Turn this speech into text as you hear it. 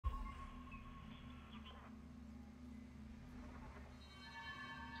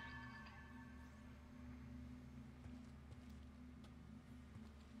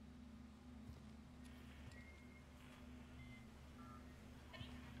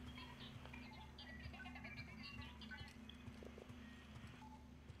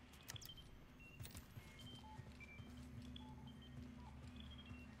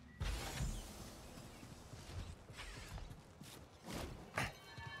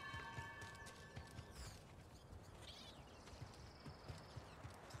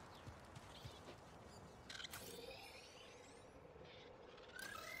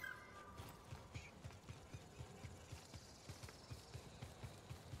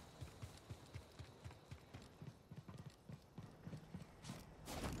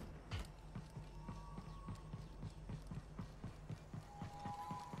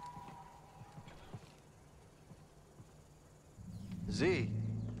Z,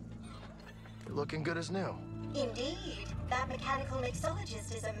 you're looking good as new. Indeed. That mechanical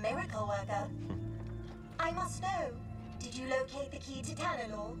mixologist is a miracle worker. I must know, did you locate the key to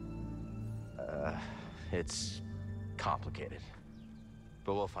Tanalor? It's complicated,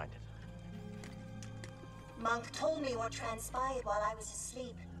 but we'll find it. Monk told me what transpired while I was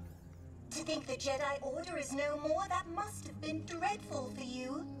asleep. To think the Jedi Order is no more, that must have been dreadful for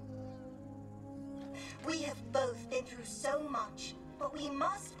you. We have both been through so much, but we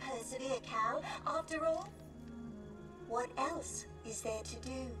must persevere, Cal. After all, what else is there to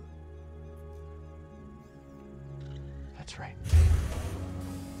do? That's right.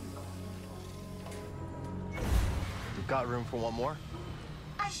 We've got room for one more?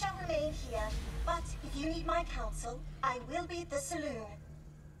 I shall remain here, but if you need my counsel, I will be at the saloon.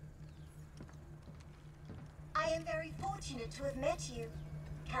 I am very fortunate to have met you,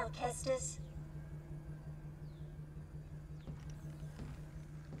 Cal Kestis.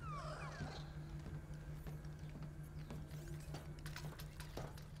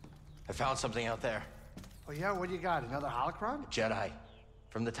 I found something out there. Oh yeah, what do you got? Another holocron? Jedi.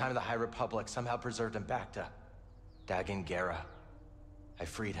 From the time of the High Republic, somehow preserved in Bacta. Dagan Gera. I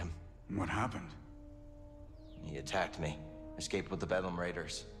freed him. What happened? He attacked me. Escaped with the Bedlam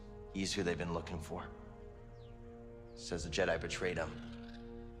Raiders. He's who they've been looking for. Says the Jedi betrayed him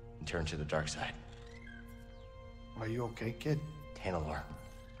and turned to the dark side. Are you okay, kid? Tanalor.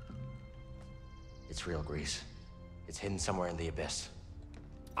 It's real, Grease. It's hidden somewhere in the Abyss.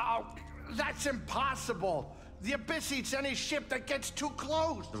 Oh, that's impossible! The Abyss eats any ship that gets too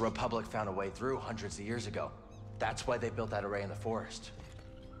close! The Republic found a way through hundreds of years ago. That's why they built that array in the forest.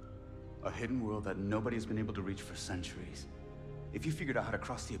 A hidden world that nobody's been able to reach for centuries. If you figured out how to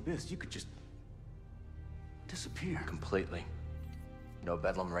cross the Abyss, you could just disappear. Completely. No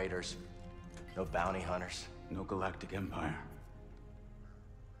Bedlam Raiders. No bounty hunters. No galactic empire.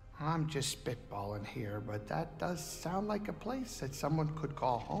 I'm just spitballing here, but that does sound like a place that someone could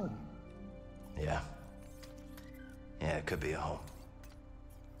call home. Yeah. Yeah, it could be a home.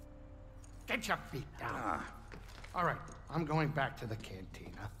 Get your feet down. All right, I'm going back to the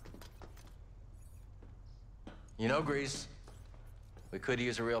cantina. You know, Grease, we could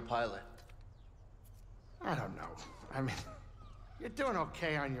use a real pilot. I don't know. I mean, you're doing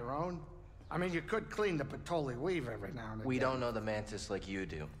okay on your own. I mean, you could clean the Patoli weave every now and again. We don't know the Mantis like you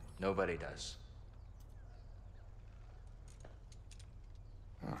do. Nobody does.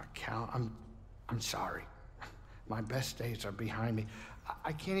 Oh, Cal, I'm sorry. My best days are behind me.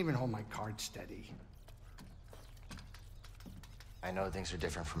 I can't even hold my cards steady. I know things are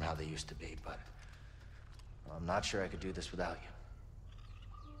different from how they used to be, but I'm not sure I could do this without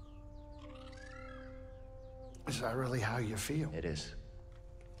you. Is that really how you feel? It is.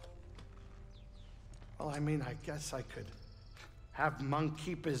 Well, I mean, I guess I could have Monk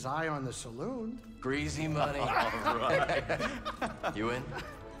keep his eye on the saloon. Greasy money. All right. You in?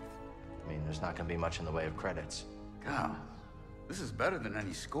 I mean, there's not gonna be much in the way of credits. God, this is better than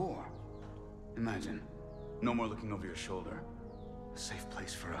any score. Imagine, no more looking over your shoulder. A safe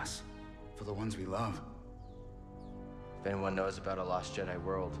place for us, for the ones we love. If anyone knows about a lost Jedi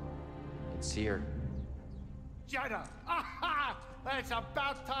world, it's here. Jedi! Aha! It's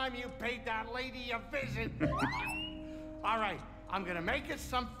about time you paid that lady a visit. All right, I'm gonna make us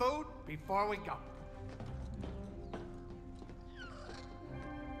some food before we go.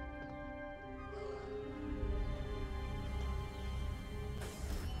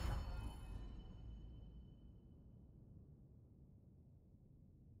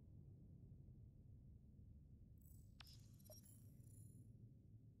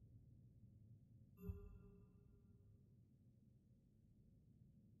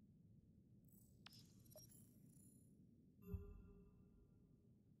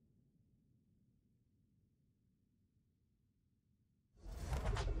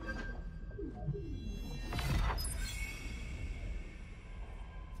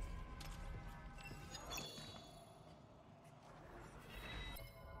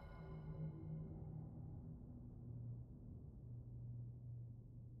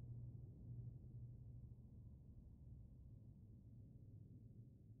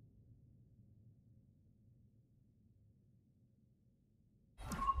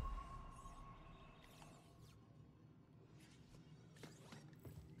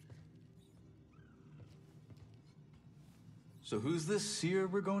 So who's this seer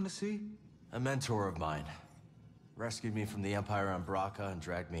we're going to see? A mentor of mine. Rescued me from the Empire on Braca and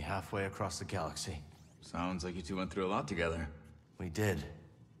dragged me halfway across the galaxy. Sounds like you two went through a lot together. We did.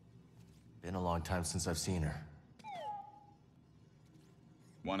 Been a long time since I've seen her.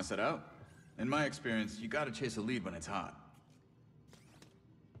 Want to set out? In my experience, you gotta chase a lead when it's hot.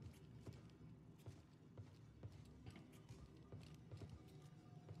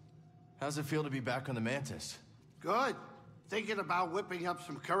 How's it feel to be back on the Mantis? Good. Thinking about whipping up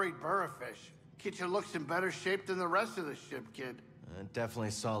some curried burrafish. Kitchen looks in better shape than the rest of the ship, kid. I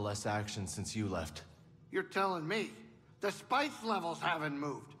definitely saw less action since you left. You're telling me. The spice levels haven't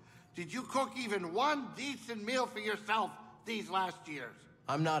moved. Did you cook even one decent meal for yourself these last years?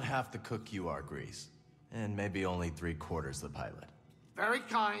 I'm not half the cook you are, Grease. And maybe only 3/4 the pilot. Very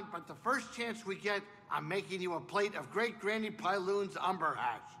kind, but the first chance we get, I'm making you a plate of Great Granny Pyloon's umber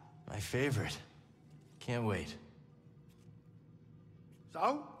hash. My favorite. Can't wait.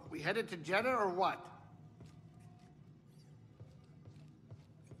 So, we headed to Jeddah or what?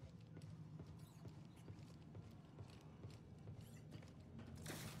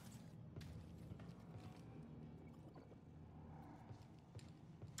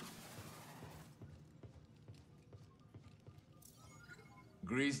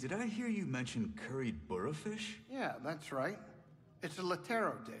 Grease, did I hear you mention curried burrafish? Yeah, that's right. It's a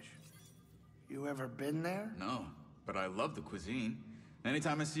Latero dish. You ever been there? No, but I love the cuisine.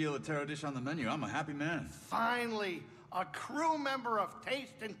 Anytime I see a Latero dish on the menu, I'm a happy man. Finally, a crew member of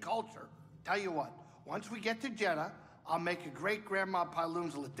taste and culture. Tell you what, once we get to Jeddah, I'll make a Great Grandma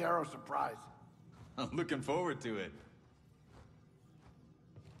Pyloon's Latero surprise. I'm looking forward to it.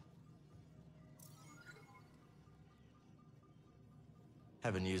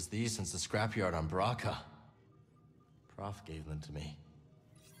 Haven't used these since the scrapyard on Braca. Prof gave them to me.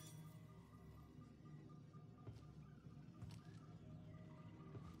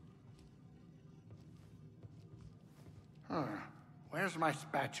 Where's my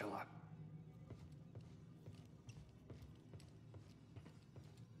spatula?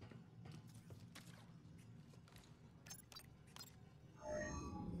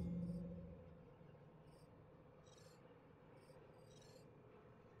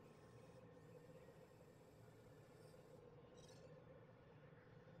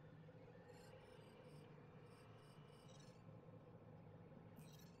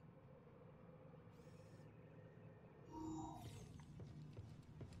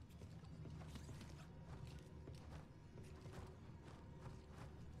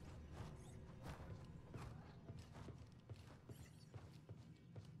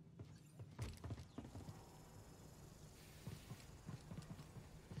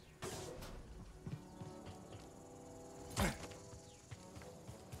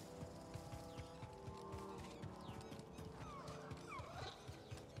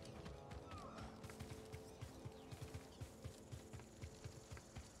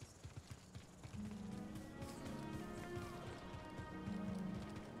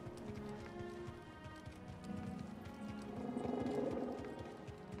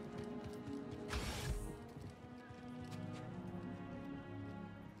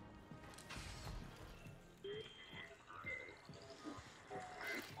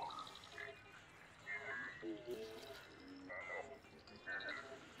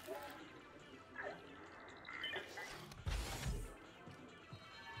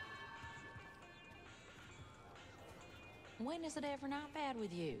 When is it ever not bad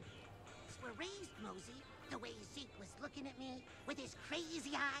with you? We're raised, Mosey. The way Zeke was looking at me with his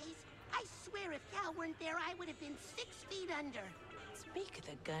crazy eyes. I swear if Cal weren't there, I would have been 6 feet under. Speak of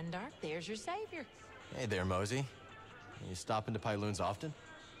the Gundark, there's your savior. Hey there, Mosey. You stop into Pyloon's often?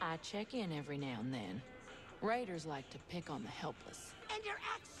 I check in every now and then. Raiders like to pick on the helpless. And your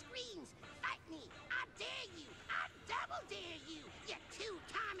axe screams, "Fight me! I dare you! I double dare you! You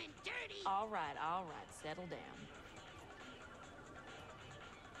two-time and dirty!" All right, settle down.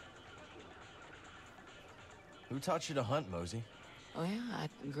 Who taught you to hunt, Mosey? Well, I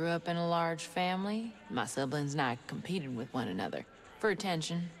grew up in a large family. My siblings and I competed with one another. For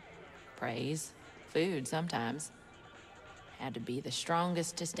attention, praise, food sometimes. Had to be the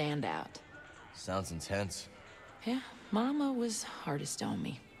strongest to stand out. Sounds intense. Yeah, Mama was hardest on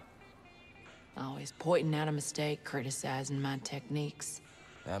me. Always pointing out a mistake, criticizing my techniques.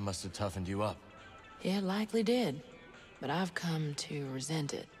 That must have toughened you up. Yeah, it likely did. But I've come to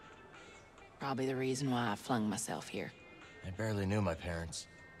resent it. Probably the reason why I flung myself here. I barely knew my parents.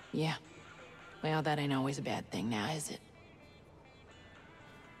 Yeah. Well, that ain't always a bad thing now, is it?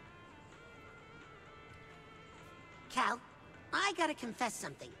 Cal, I gotta confess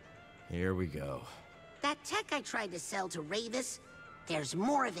something. Here we go. That tech I tried to sell to Ravis, there's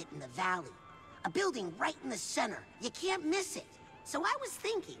more of it in the valley. A building right in the center. You can't miss it. So I was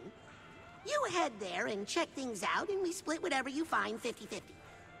thinking, you head there and check things out, and we split whatever you find 50-50.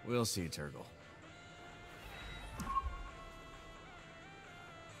 We'll see, Turgle.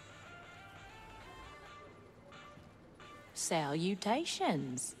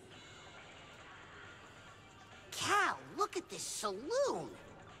 Salutations. Cal, look at this saloon.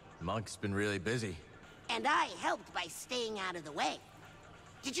 Monk's been really busy. And I helped by staying out of the way.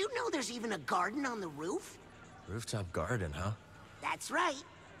 Did you know there's even a garden on the roof? Rooftop garden, huh? That's right.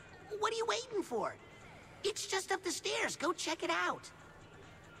 What are you waiting for? It's just up the stairs. Go check it out.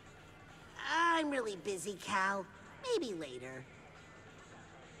 I'm really busy, Cal. Maybe later.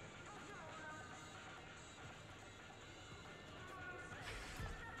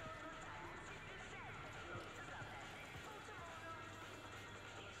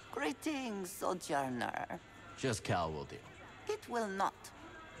 Greetings, Sojourner. Just Cal will do. It will not.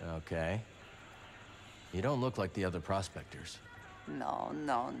 Okay. You don't look like the other prospectors. No,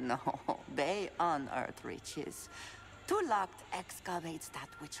 no, no. They unearth riches. Tulak excavates that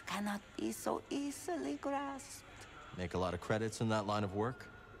which cannot be so easily grasped. Make a lot of credits in that line of work?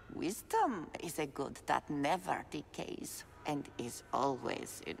 Wisdom is a good that never decays and is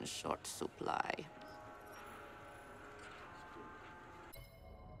always in short supply.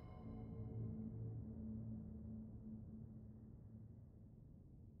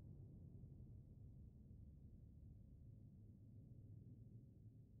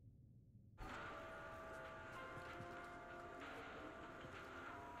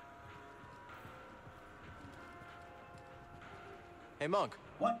 Hey, Monk.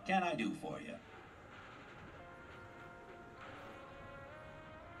 What can I do for you?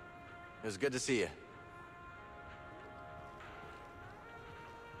 It was good to see you.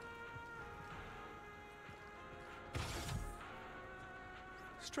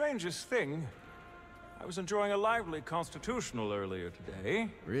 Strangest thing, I was enjoying a lively constitutional earlier today.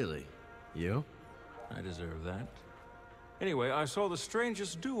 Really? You? I deserve that. Anyway, I saw the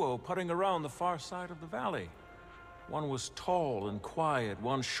strangest duo putting around the far side of the valley. One was tall and quiet,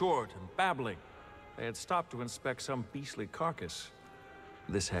 one short and babbling. They had stopped to inspect some beastly carcass.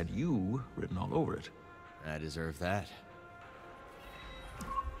 This had you written all over it. I deserve that.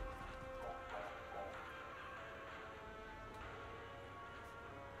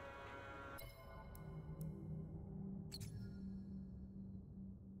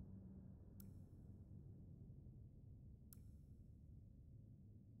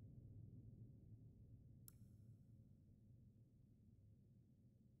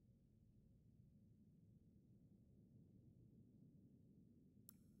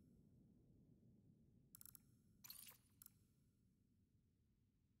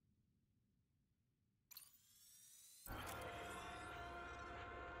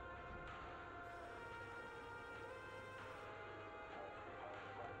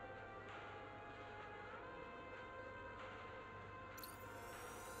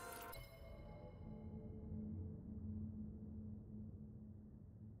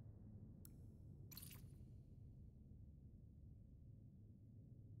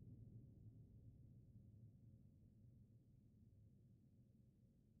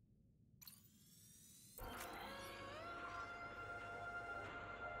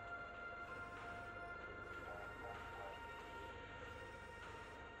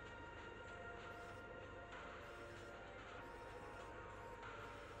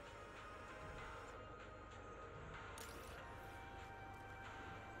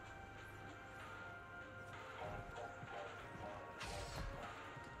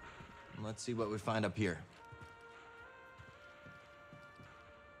 Let's see what we find up here.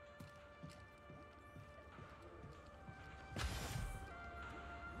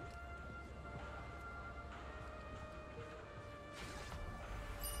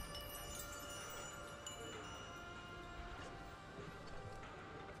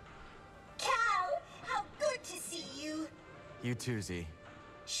 Cal, how good to see you. You too, Z.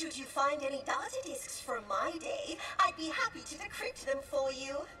 Should you find any data discs from my day, I'd be happy to decrypt them for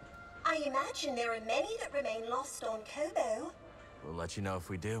you. I imagine there are many that remain lost on Kobo. We'll let you know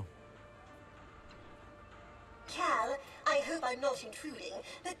if we do. Cal, I hope I'm not intruding,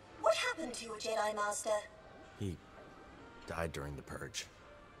 but what happened to your Jedi Master? He died during the Purge.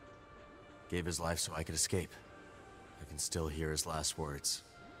 Gave his life so I could escape. I can still hear his last words.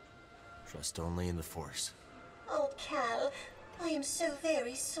 Trust only in the Force. Oh, Cal, I am so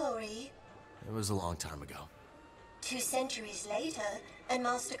very sorry. It was a long time ago. 2 centuries later, and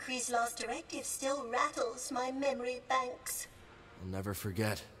Master Kree's last directive still rattles my memory banks. I'll never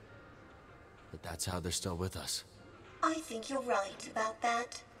forget. But that's how they're still with us. I think you're right about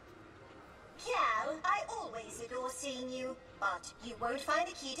that. Cal, I always adore seeing you, but you won't find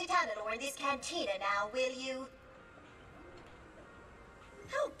the key to Tanalor in this cantina now, will you?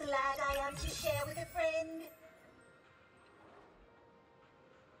 How glad I am to share with a friend.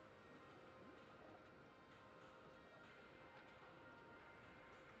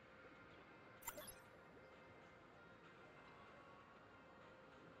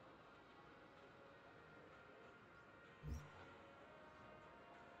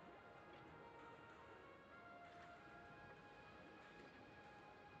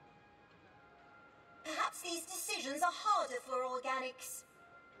 decisions are harder for organics.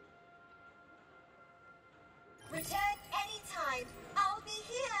 Return anytime. I'll be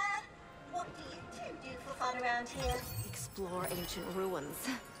here. What do you two do for fun around here? Explore ancient ruins.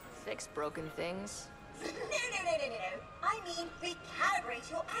 Fix broken things. No. I mean, recalibrate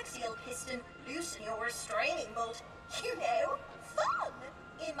your axial piston, loosen your restraining bolt. You know, fun!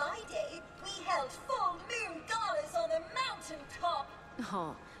 In my day, we held full moon galas on the mountaintop.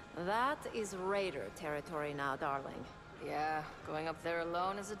 Oh, that is Raider territory now, darling. Yeah, going up there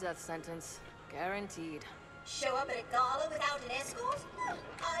alone is a death sentence. Guaranteed. Show up at a gala without an escort?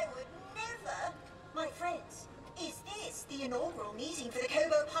 I would never. My friends, is this the inaugural meeting for the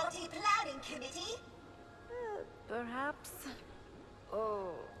Kobo Party Planning Committee? Perhaps.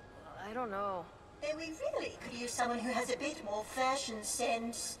 Oh, I don't know. Then we really could use someone who has a bit more fashion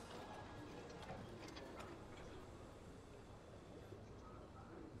sense.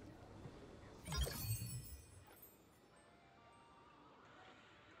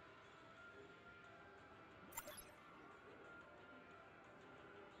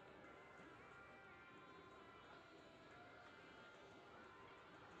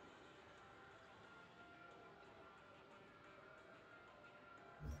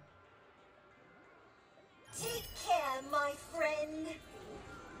 Take care, my friend.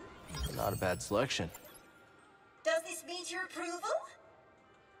 Not a bad selection. Does this meet your approval?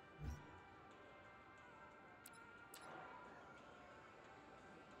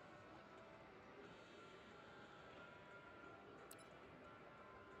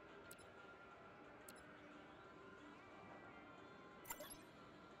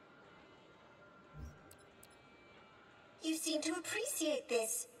 You seem to appreciate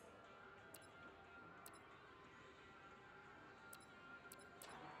this.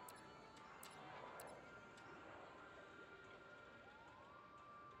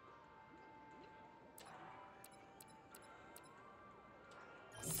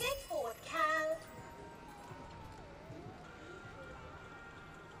 Set forth, Cal.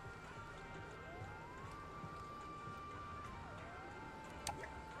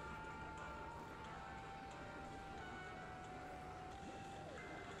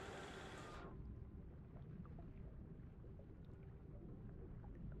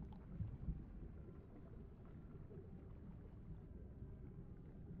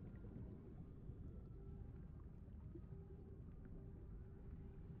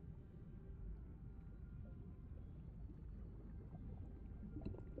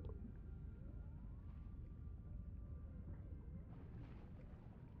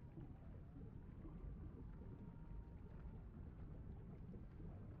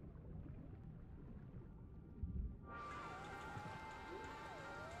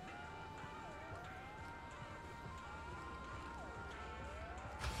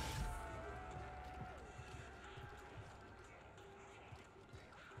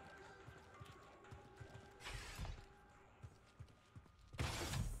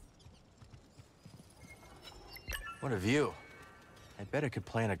 What a view. I bet I could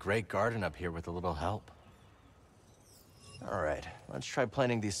plant a great garden up here with a little help. All right, let's try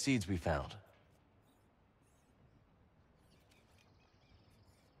planting these seeds we found.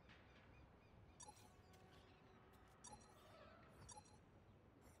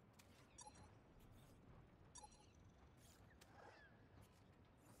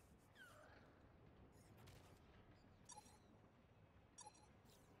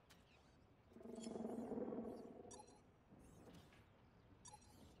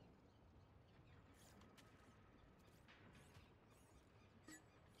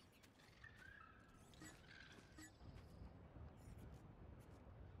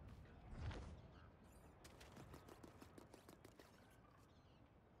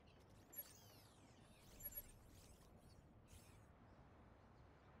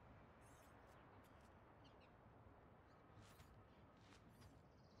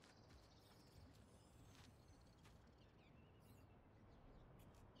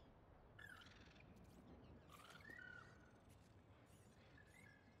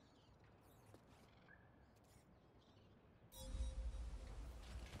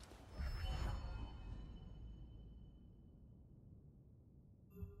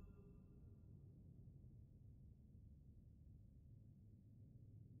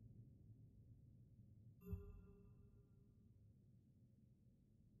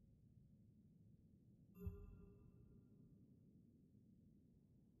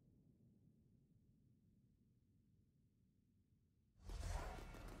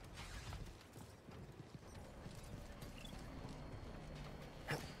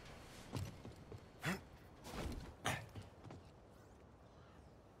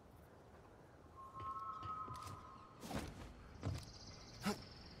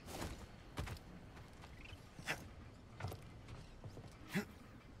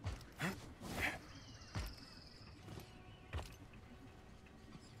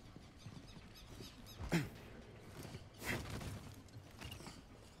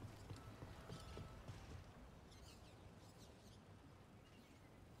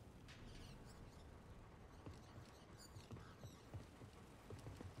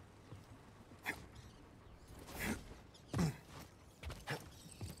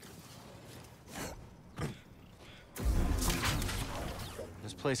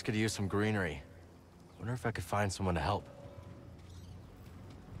 place could use some greenery. Wonder if I could find someone to help.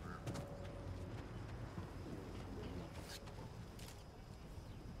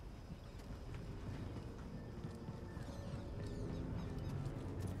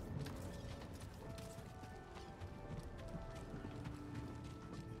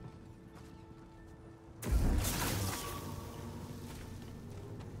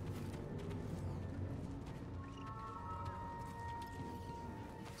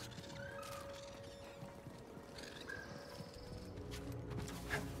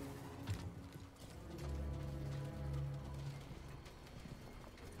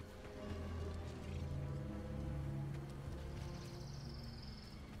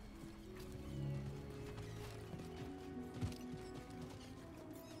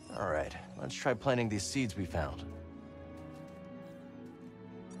 All right, let's try planting these seeds we found.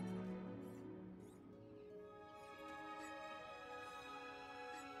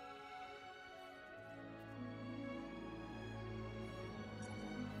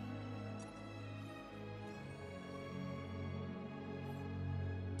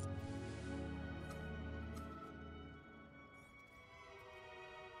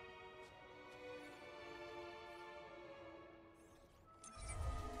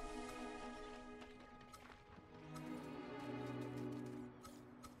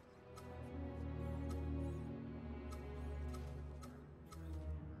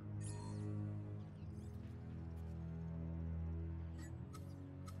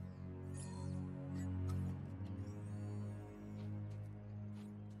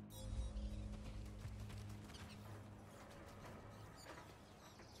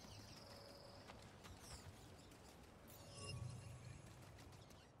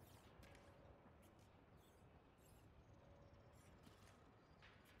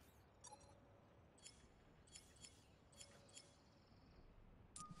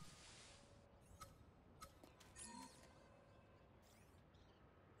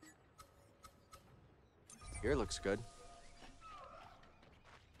 Here looks good.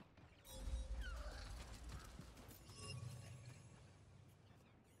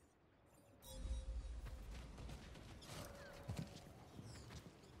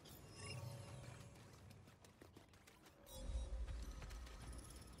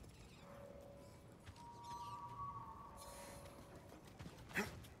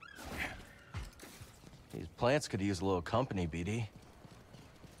 These plants could use a little company, BD.